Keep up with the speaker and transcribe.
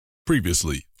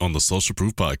Previously on the Social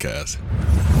Proof Podcast.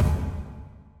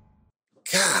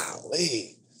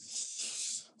 Golly.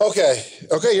 Okay,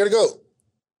 you're the GOAT.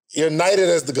 You're knighted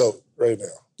as the GOAT right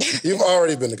now. You've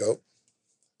already been the GOAT.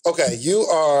 Okay, you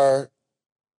are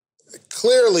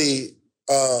clearly...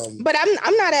 But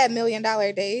I'm not at $1 million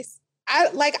days. I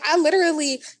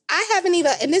haven't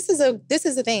even, and this is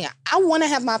the thing. I want to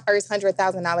have my first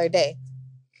 $100,000 day.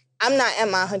 I'm not at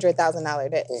my $100,000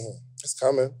 day. Mm-hmm. It's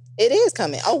coming. It is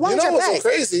coming. Oh, 100%. You know what's so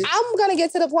crazy? I'm going to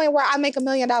get to the point where I make $1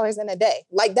 million in a day.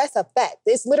 Like, that's a fact.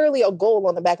 It's literally a goal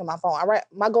on the back of my phone.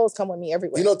 My goals come with me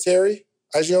everywhere. You know Terry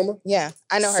Agioma? Yeah,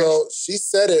 I know her. So she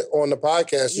said it on the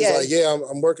podcast. She's like, yeah,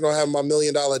 I'm working on having my $1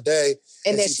 million day.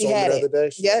 And then she had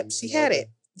it. She had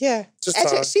it. Yeah. Just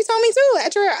time. She told me too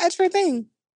at your thing.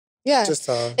 Yeah. Just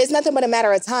time. It's nothing but a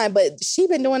matter of time, but she's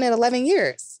been doing it 11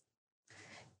 years.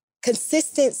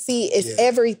 Consistency is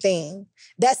everything.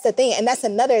 That's the thing. And that's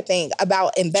another thing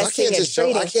about investing and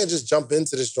trading. I can't just jump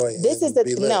into this joint. This is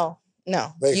no.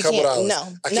 Make a couple dollars. No.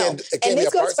 And this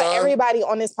goes for everybody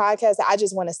on this podcast. I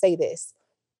just want to say this.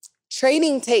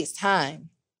 Trading takes time.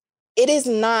 It is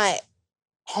not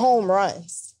home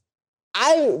runs.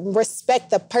 I respect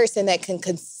the person that can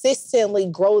consistently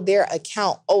grow their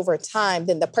account over time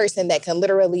than the person that can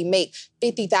literally make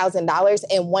 $50,000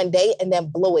 in one day and then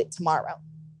blow it tomorrow.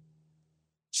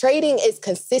 Trading is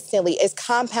it's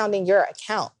compounding your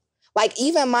account. Like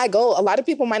even my goal, a lot of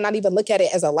people might not even look at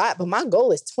it as a lot, but my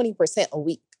goal is 20% a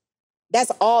week.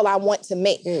 That's all I want to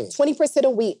make. 20% a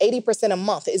week, 80% a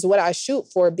month is what I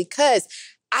shoot for because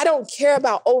I don't care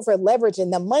about over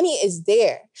leveraging. The money is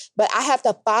there, but I have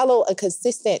to follow a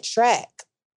consistent track.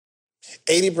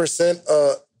 80%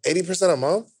 a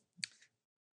month?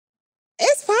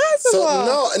 It's possible.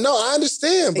 So no, I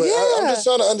understand, but I'm just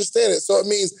trying to understand it. So it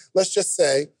means, let's just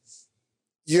say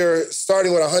you're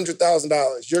starting with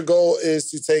 $100,000. Your goal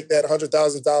is to take that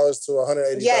 $100,000 to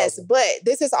 $180,000. Yes, but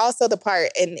this is also the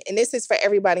part, and this is for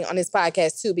everybody on this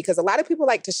podcast too, because a lot of people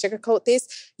like to sugarcoat this.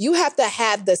 You have to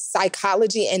have the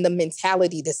psychology and the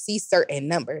mentality to see certain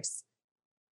numbers.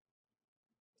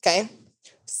 Okay?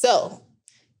 So,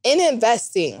 in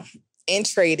investing, in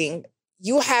trading,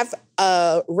 you have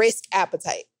a risk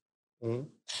appetite. Mm-hmm.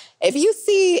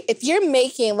 If you're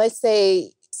making, let's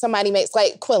say somebody makes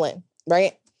like Quillen,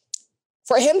 right?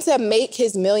 For him to make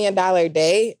his $1 million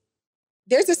day,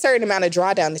 there's a certain amount of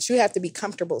drawdown that you have to be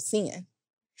comfortable seeing.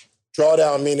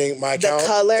 Drawdown meaning my account is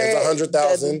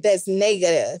 100,000. That's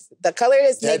negative. The color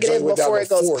is negative before it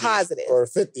goes positive. Or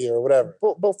 50 or whatever.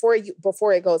 Before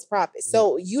it goes profit.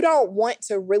 So you don't want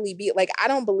to really be, like, I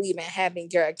don't believe in having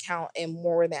your account in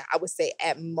more than, I would say,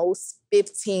 at most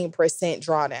 15%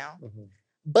 drawdown. Mm-hmm.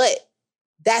 But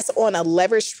that's on a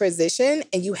leveraged position,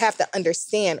 and you have to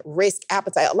understand risk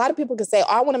appetite. A lot of people can say,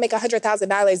 I want to make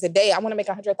 $100,000 a day. I want to make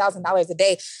 $100,000 a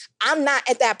day. I'm not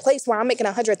at that place where I'm making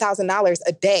 $100,000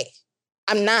 a day.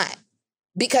 I'm not.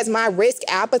 Because my risk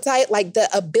appetite, like the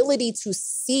ability to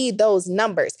see those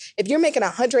numbers. If you're making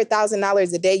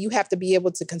 $100,000 a day, you have to be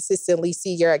able to consistently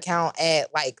see your account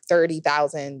at like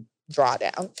 30,000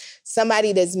 drawdown.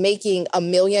 Somebody that's making $1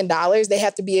 million, they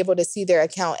have to be able to see their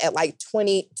account at like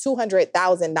 $200,000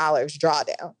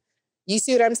 drawdown. You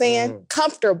see what I'm saying? Mm.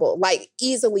 Comfortable, like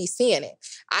easily seeing it.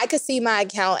 I could see my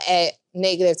account at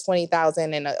negative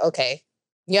 20,000 and okay.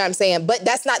 You know what I'm saying? But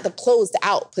that's not the closed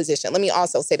out position. Let me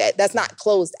also say that. That's not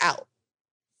closed out.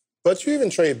 But you even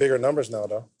trade bigger numbers now,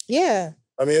 though. Yeah.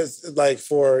 I mean, it's like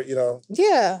for,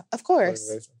 Yeah, of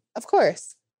course. Of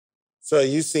course. So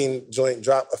you've seen joint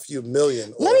drop a few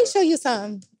million. Let me show you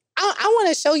something. I want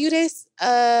to show you this.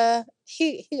 Let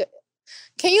me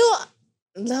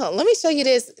show you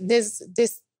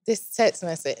this text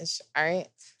message, all right?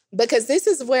 Because this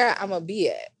is where I'm going to be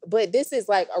at. But this is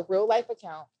like a real life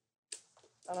account.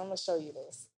 And I'm going to show you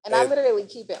this. And I literally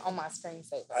keep it on my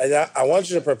screensaver. I want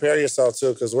you to prepare yourself,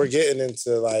 too, because we're getting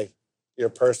into, like, your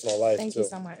personal life, Thank you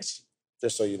so much.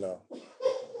 Just so you know.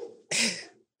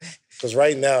 Because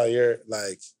right now, you're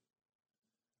like,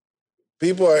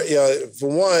 people are, for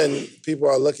one, people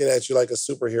are looking at you like a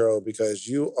superhero because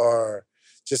you are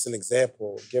just an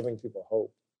example, giving people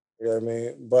hope. You know what I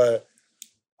mean? But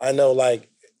I know, like,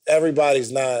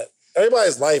 everybody's life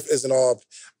isn't all,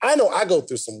 I know I go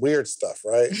through some weird stuff,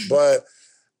 right? But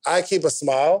I keep a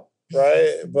smile,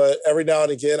 right? But every now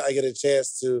and again, I get a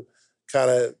chance to kind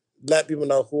of let people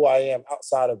know who I am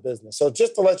outside of business. So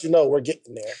just to let you know, we're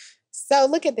getting there. So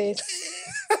look at this.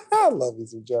 I love you,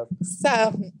 some Jeff.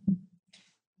 So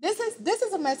this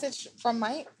is a message from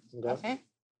Mike. Okay.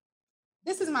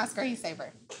 This is my screensaver.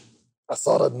 I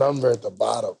saw the number at the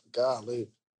bottom. Golly.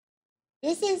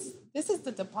 This is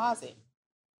the deposit.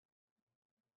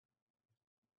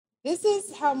 This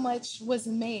is how much was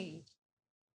made.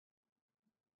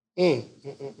 Yeah.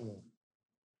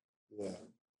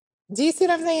 Do you see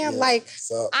what I'm saying? Yeah. Like,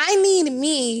 So, I need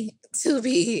me to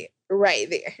be right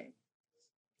there.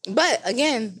 But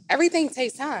again, everything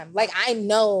takes time. Like, I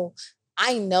know.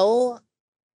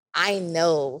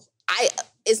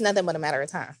 It's nothing but a matter of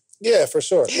time. yeah, for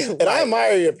sure. And I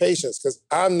admire your patience because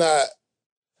I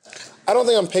don't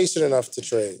think I'm patient enough to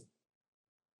trade.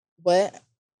 What?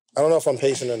 I don't know if I'm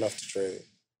patient enough to trade.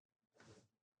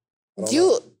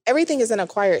 Everything is an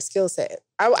acquired skill set.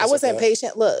 I wasn't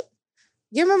patient. Look,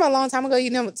 you remember a long time ago, you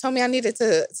told me I needed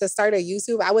to start a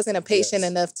YouTube. I wasn't patient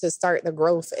enough to start the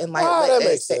growth and like. Oh, that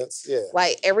makes sense. Yeah.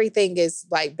 Like everything is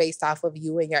like based off of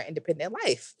you and your independent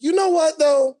life. You know what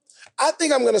though? I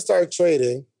think I'm going to start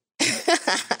trading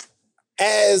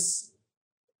as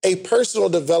a personal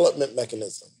development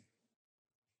mechanism.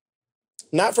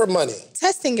 Not for money.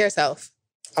 Testing yourself.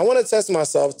 I want to test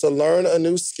myself to learn a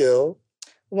new skill.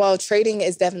 Well, trading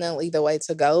is definitely the way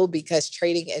to go because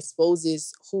trading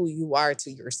exposes who you are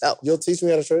to yourself. You'll teach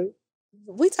me how to trade?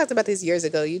 We talked about this years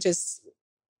ago. You just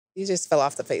fell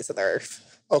off the face of the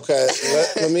earth. Okay.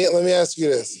 let me ask you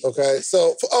this. Okay.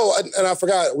 So, and I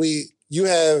forgot, you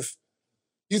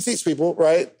teach people,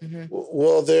 right? Mm-hmm.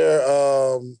 Well,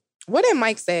 what did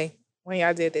Mike say when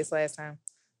y'all did this last time?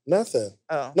 Nothing.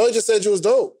 Oh. No, he just said you was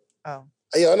dope. Oh.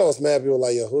 Yeah, I know it's mad people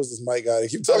like, yo, who's this Mike guy?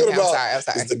 Keep talking about. I'm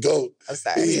sorry. He's the GOAT. I'm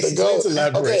sorry. He's the GOAT.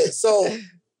 Okay, so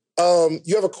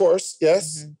you have a course,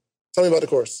 yes? Mm-hmm. Tell me about the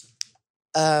course.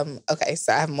 Okay,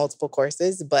 so I have multiple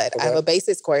courses, but I have a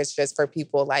basics course just for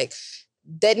people like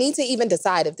that need to even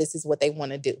decide if this is what they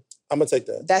want to do. I'm gonna take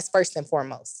that. That's first and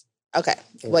foremost. Okay.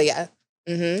 Mm-hmm. Well, yeah.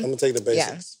 Mm-hmm. I'm gonna take the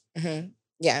basics. Yeah. Mm-hmm.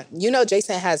 Yeah.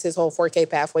 Jason has his whole 4K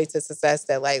pathway to success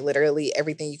that like literally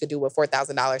everything you could do with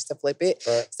 $4,000 to flip it.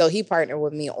 Right. So he partnered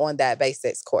with me on that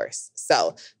basics course.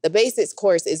 So the basics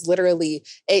course is literally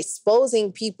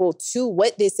exposing people to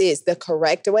what this is the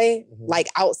correct way, like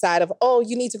outside of,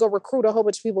 you need to go recruit a whole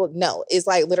bunch of people. No, it's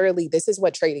like literally this is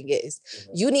what trading is.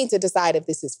 Mm-hmm. You need to decide if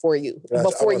this is for you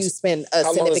before you spend a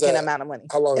significant amount of money.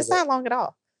 How long is it's not long at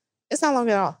all. It's not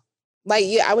long at all. Like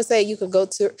I would say you could go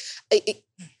to...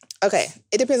 Okay,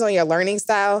 it depends on your learning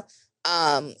style.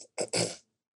 I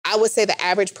would say the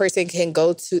average person can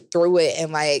go through it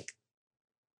in like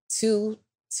two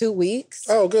weeks.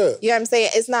 Oh, good. You know what I'm saying?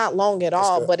 It's not long at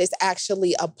all, but it's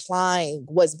actually applying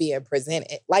what's being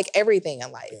presented, like everything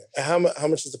in life. Yeah. And how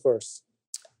much is the course?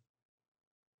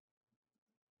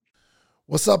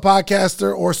 What's up,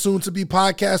 podcaster or soon-to-be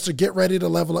podcaster? Get ready to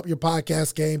level up your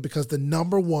podcast game because the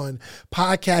 #1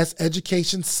 podcast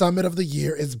education summit of the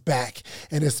year is back,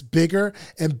 and it's bigger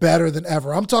and better than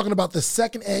ever. I'm talking about the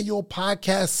second annual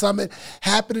podcast summit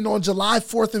happening on July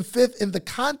 4th and 5th in the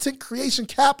content creation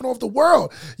capital of the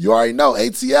world. You already know,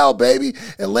 ATL, baby.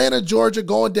 Atlanta, Georgia,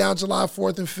 going down July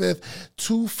 4th and 5th,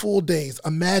 2 full days.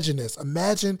 Imagine this.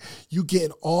 Imagine you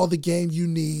getting all the game you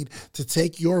need to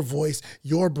take your voice,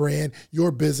 your brand, your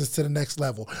business to the next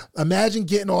level. Imagine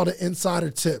getting all the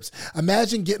insider tips.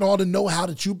 Imagine getting all the know-how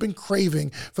that you've been craving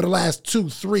for the last 2,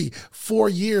 3, 4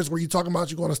 years where you're talking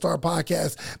about you're going to start a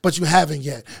podcast, but you haven't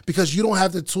yet because you don't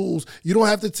have the tools, you don't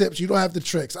have the tips, you don't have the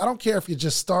tricks. I don't care if you're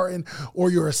just starting or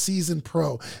you're a seasoned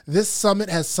pro. This summit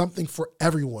has something for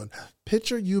everyone.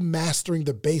 Picture you mastering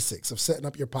the basics of setting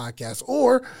up your podcast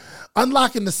or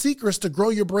unlocking the secrets to grow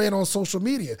your brand on social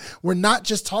media. We're not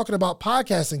just talking about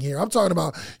podcasting here. I'm talking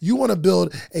about you want to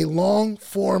build a long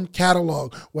form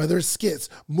catalog, whether it's skits,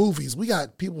 movies. We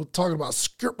got people talking about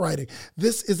script writing.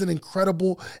 This is an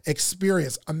incredible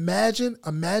experience. Imagine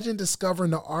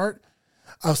discovering the art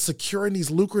of securing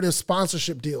these lucrative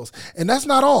sponsorship deals. And that's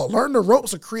not all. Learn the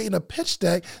ropes of creating a pitch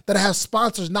deck that has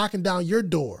sponsors knocking down your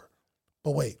door.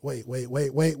 But wait.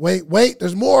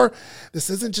 There's more.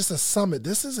 This isn't just a summit.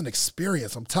 This is an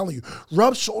experience. I'm telling you,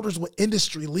 rub shoulders with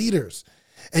industry leaders.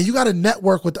 And you got to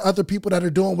network with the other people that are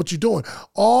doing what you're doing.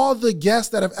 All the guests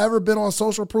that have ever been on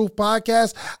Social Proof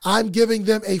Podcast, I'm giving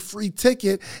them a free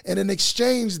ticket. And in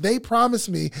exchange, they promise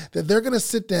me that they're going to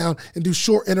sit down and do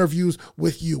short interviews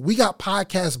with you. We got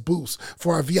podcast booths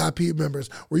for our VIP members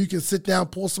where you can sit down,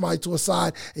 pull somebody to a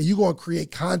side, and you're going to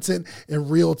create content in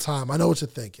real time. I know what you're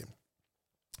thinking.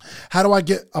 How do I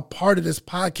get a part of this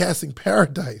podcasting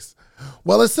paradise?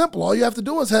 Well, it's simple. All you have to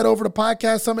do is head over to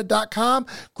podcastsummit.com,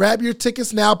 grab your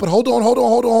tickets now, but hold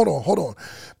on,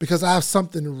 because I have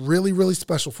something really, really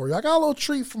special for you. I got a little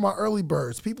treat for my early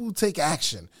birds, people who take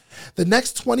action. The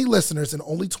next 20 listeners and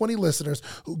only 20 listeners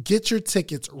who get your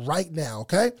tickets right now,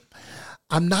 okay?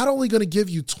 I'm not only going to give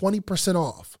you 20%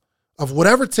 off of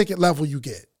whatever ticket level you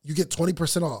get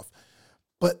 20% off.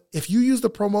 But if you use the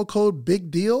promo code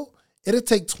BIG DEAL, it'll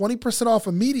take 20% off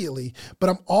immediately, but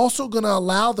I'm also going to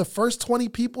allow the first 20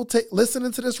 people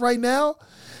listening to this right now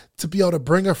to be able to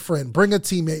bring a friend, bring a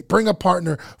teammate, bring a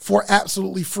partner for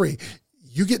absolutely free.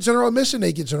 You get general admission,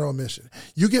 they get general admission.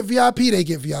 You get VIP, they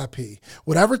get VIP.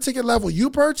 Whatever ticket level you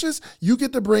purchase, you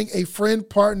get to bring a friend,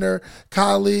 partner,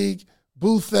 colleague,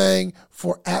 boo thing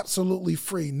for absolutely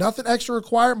free. Nothing extra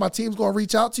required. My team's going to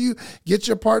reach out to you, get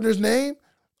your partner's name,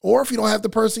 or if you don't have the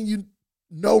person you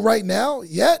know right now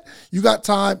yet, you got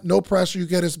time, no pressure, you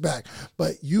get us back.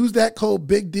 But use that code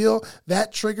Big Deal.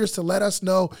 That triggers to let us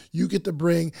know you get to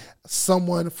bring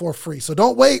someone for free. So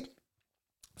don't wait.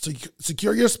 So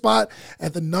secure your spot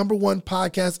at the #1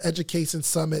 podcast education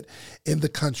summit in the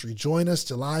country. Join us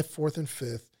July 4th and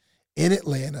 5th in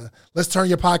Atlanta. Let's turn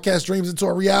your podcast dreams into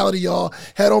a reality, y'all.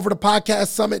 Head over to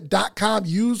podcastsummit.com.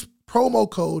 Use promo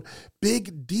code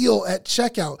Big Deal at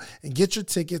checkout and get your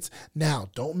tickets now.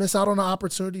 Don't miss out on the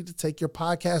opportunity to take your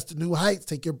podcast to new heights,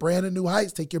 take your brand to new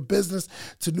heights, take your business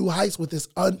to new heights with this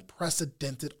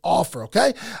unprecedented offer,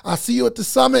 okay? I'll see you at the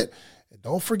summit. And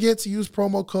don't forget to use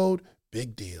promo code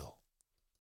Big Deal.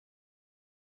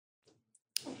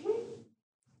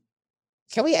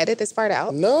 Can we edit this part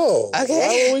out? No. Okay.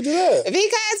 Why would we do that?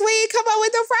 Because we ain't come up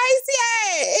with the price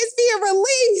yet. It's being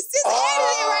released. It's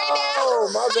edited right now.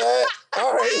 Oh, my bad.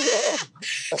 All right.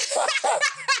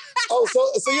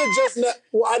 So you're just not,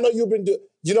 well, I know you've been doing,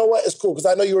 you know what? It's cool because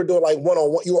I know you were doing like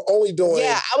one-on-one. You were only doing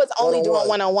Yeah, I was only doing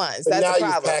one-on-one. one-on-ones. But That's now the you've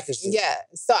problem. packaged it. Yeah,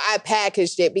 so I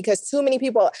packaged it because too many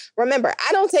people, remember,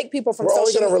 I don't take people from We're only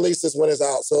social going to media. release this when it's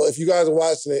out. So if you guys are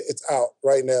watching it, it's out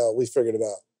right now. We figured it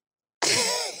out.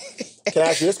 Can I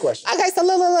ask you this question? Okay, so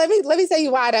let me tell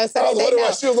you why though. So I was wondering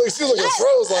why she was looking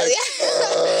froze like,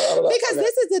 I don't know. Because Okay.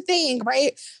 this is the thing,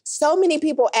 right? So many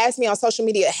people ask me on social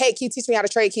media, hey, can you teach me how to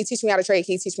trade? Can you teach me how to trade?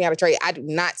 Can you teach me how to trade? I do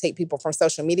not take people from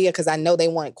social media because I know they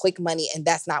want quick money and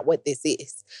that's not what this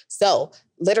is. So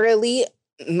literally,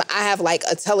 I have like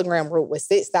a Telegram group with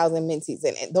 6,000 mentees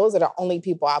in it. Those are the only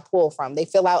people I pull from. They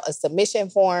fill out a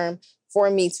submission form for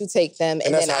me to take them,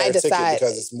 and then I decide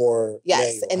because it's more. yes,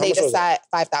 manual. and How they much was it? decide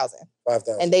 5,000,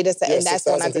 5,000. and they decide, You have and that's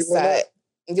when I 6,000 people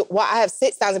in decide. Well, I have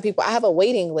 6,000 people. I have a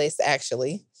waiting list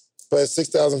actually. But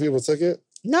 6,000 people took it.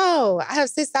 No, I have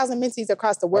 6,000 mentees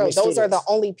across the world. many Those are the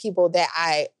students? only people that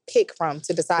I pick from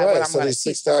to decide what Right. I'm So going to these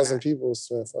teach. 6,000 people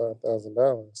spent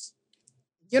 $5,000.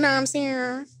 You know what I'm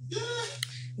saying?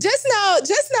 Just know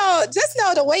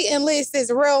the waiting list is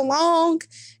real long,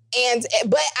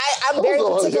 but I'm very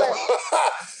particular.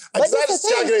 I this just is the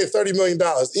thing. calculated $30 million.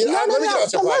 Let me get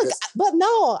out your But pockets. but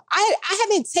no, I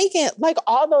haven't taken like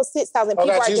all those 6,000 people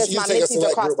are just my take a mentees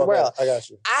select across group. the Okay, world. I got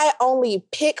you. I only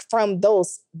pick from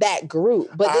that group.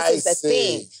 But this is the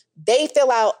thing. They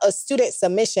fill out a student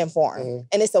submission form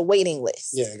and it's a waiting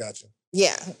list. Yeah, I got you.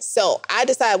 Yeah. So I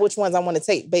decide which ones I want to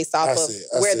take based off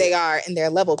of where they are in their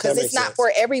level. Because it's not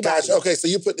for everybody. Gotcha. Okay, so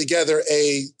you put together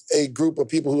a group of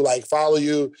people who like follow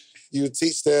you. You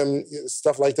teach them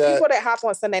stuff like that. People that hop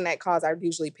on Sunday night calls I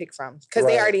usually pick from because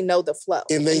they already know the flow.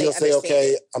 And then you'll say,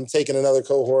 okay, I'm taking another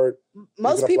cohort.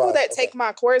 Most people that take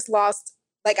my course lost,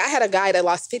 like I had a guy that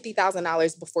lost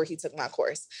 $50,000 before he took my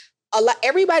course.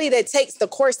 Everybody that takes the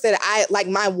course that I, like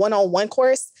my one-on-one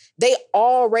course, they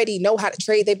already know how to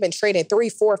trade. They've been trading 3,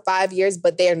 4, 5 years,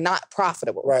 but they're not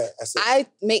profitable. Right. I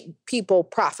make people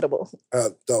profitable.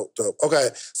 Dope. Okay.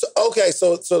 So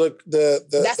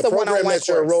the program that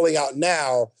you're rolling out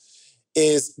now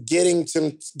is getting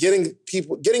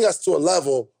us to a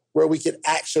level where we can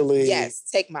actually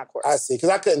take my course. I see. Because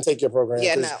I couldn't take your program.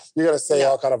 Yeah, no. You're gonna say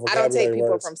all kind of vocabulary I don't take people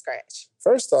words. from scratch.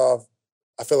 First off,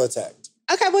 I feel attacked.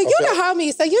 Okay, well, you the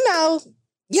homie, so you know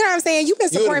what I'm saying? You've been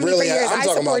supporting me for years. I'm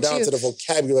talking about down you. to the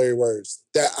vocabulary words.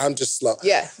 That I'm just slow.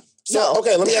 Yeah. So,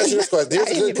 okay, let me ask you this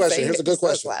question. Here's a good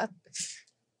question.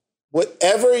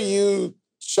 Whatever you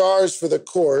charge for the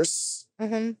course,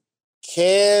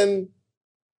 can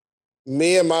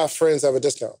me and my friends have a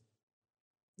discount?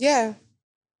 Yeah.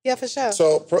 Yeah, for sure.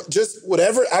 So just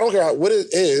whatever, I don't care what it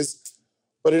is,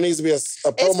 but it needs to be a promo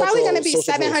code. It's probably going to be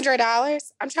 $700.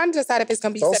 I'm trying to decide if it's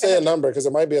going to be Don't $700. say a number because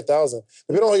it might be 1,000.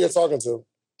 Depending on who you're talking to.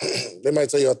 They might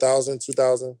tell you 1,000,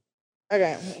 2,000.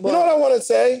 Okay. Well, you know what I want to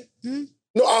say?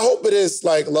 No, I hope it is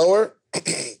like lower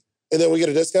and then we get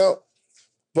a discount.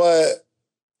 But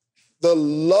the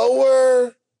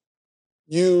lower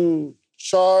you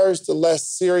charge, the less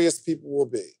serious people will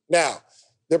be. Now,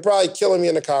 they're probably killing me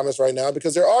in the comments right now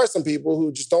because there are some people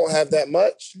who just don't have that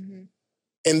much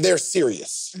and they're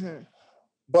serious.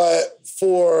 But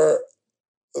for,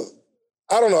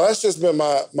 I don't know, that's just been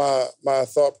my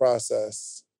thought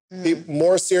process. People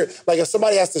more serious. Like if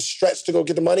somebody has to stretch to go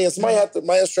get the money, and somebody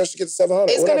might have to stretch to get to 700.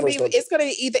 It's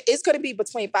gonna be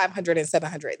between 500 and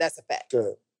 700. That's a fact.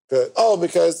 Good. Oh,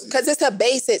 because it's a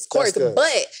basics course,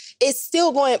 but it's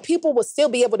still people will still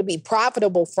be able to be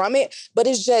profitable from it. But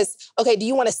it's just, okay, do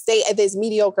you want to stay at this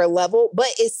mediocre level? But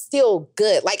it's still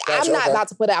good. Like I'm not about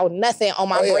to put out nothing on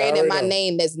my brand and my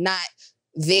name that's not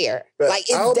there. But like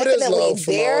it's definitely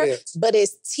there, but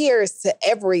it's tiers to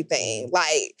everything.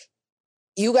 Like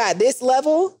you got this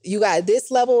level, you got this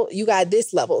level, you got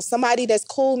this level. Somebody that's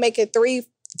cool making $300,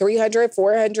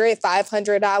 $400,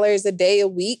 $500 a day, a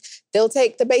week, they'll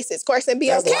take the basics course and be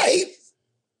that's okay. Light.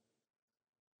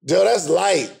 Joe, that's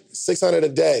light. $600 a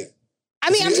day.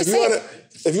 I mean, I'm just saying.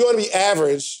 If you want to be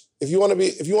average, if you want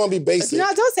to be basic. No,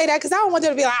 don't say that because I don't want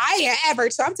them to be like, I ain't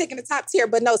average, so I'm taking the top tier.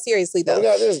 But no, seriously though.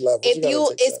 There's levels.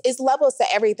 It's levels to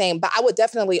everything. But I would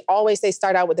definitely always say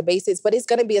start out with the basics, but it's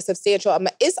gonna be a substantial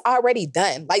amount. It's already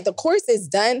done. Like the course is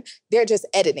done. They're just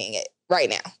editing it right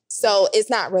now. So it's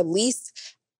not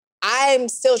released. I'm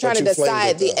still trying to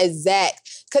decide the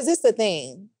exact, because it's the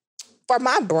thing. For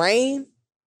my brain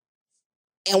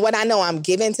and what I know I'm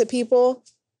giving to people,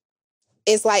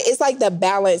 it's like the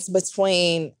balance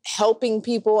between helping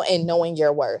people and knowing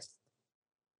your worth.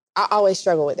 I always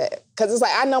struggle with that. Because it's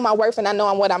like, I know my worth and I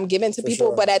know what I'm giving to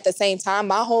people, but at the same time,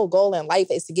 my whole goal in life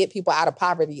is to get people out of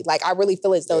poverty. Like, I really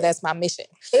feel as though that's my mission.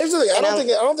 Here's the thing. I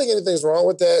don't think anything's wrong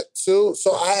with that, too.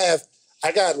 So I have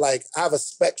a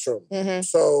spectrum. Mm-hmm.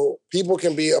 So people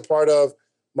can be a part of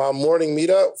my morning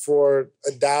meetup for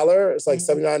 $1. It's like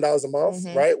 $79 a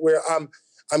month, right? Where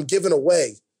I'm giving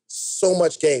away so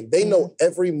much game. They know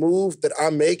every move that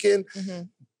I'm making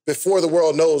before the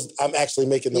world knows I'm actually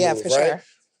making the move, right? Sure.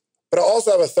 But I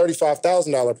also have a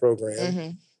 $35,000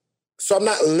 program. So I'm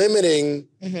not limiting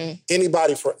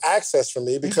anybody for access from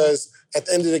me because at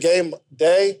the end of the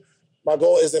day, my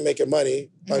goal isn't making money.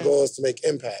 My goal is to make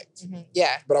impact.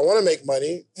 Yeah. But I want to make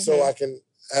money so I can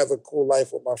have a cool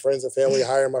life with my friends and family,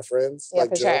 hire my friends. Yeah,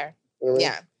 like for Joe. sure. You know what I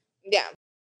mean? Yeah.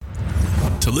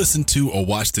 To listen to or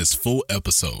watch this full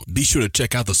episode, be sure to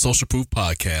check out the Social Proof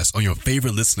Podcast on your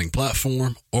favorite listening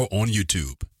platform or on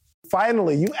YouTube.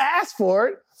 Finally, you asked for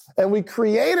it, and we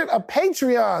created a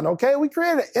Patreon, okay? We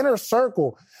created an inner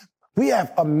circle. We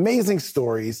have amazing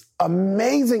stories,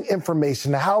 amazing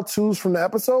information, how-tos from the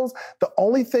episodes. The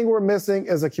only thing we're missing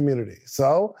is a community.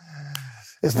 So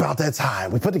it's about that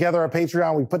time. We put together our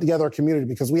Patreon, we put together a community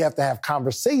because we have to have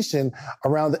conversation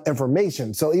around the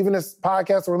information. So even this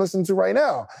podcast we're listening to right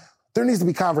now, there needs to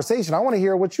be conversation. I want to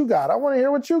hear what you got.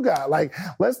 Like,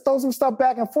 let's throw some stuff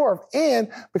back and forth. And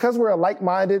because we're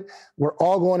like-minded, we're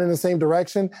all going in the same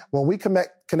direction. When we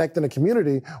connect in a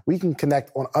community, we can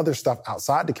connect on other stuff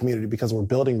outside the community because we're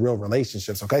building real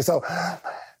relationships, okay? So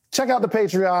check out the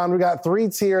Patreon. We got 3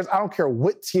 tiers. I don't care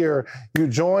what tier you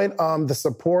join. The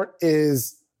support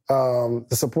is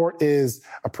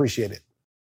appreciated.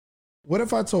 What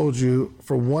if I told you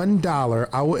for $1,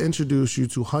 I will introduce you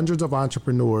to hundreds of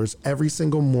entrepreneurs every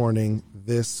single morning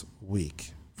this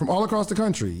week? From all across the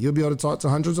country, you'll be able to talk to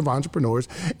hundreds of entrepreneurs,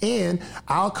 and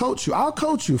I'll coach you. I'll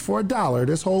coach you for $1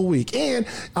 this whole week, and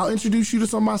I'll introduce you to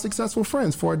some of my successful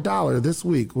friends for $1 this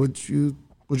week. Would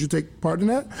you take part in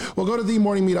that? Well, go to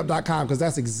themorningmeetup.com because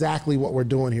that's exactly what we're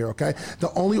doing here, okay?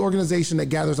 The only organization that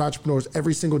gathers entrepreneurs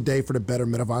every single day for the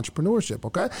betterment of entrepreneurship,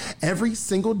 okay? Every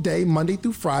single day, Monday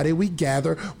through Friday, we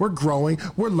gather, we're growing,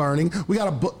 we're learning. We got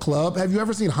a book club. Have you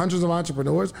ever seen hundreds of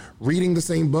entrepreneurs reading the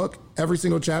same book every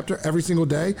single chapter, every single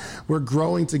day? We're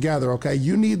growing together, okay?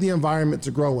 You need the environment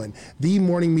to grow in.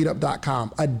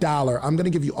 Themorningmeetup.com, $1. I'm gonna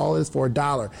give you all of this for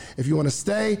 $1. If you wanna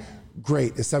stay,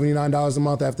 great. It's $79 a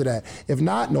month after that. If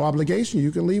not, no obligation. You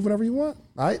can leave whenever you want.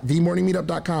 All right?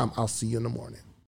 Themorningmeetup.com. I'll see you in the morning.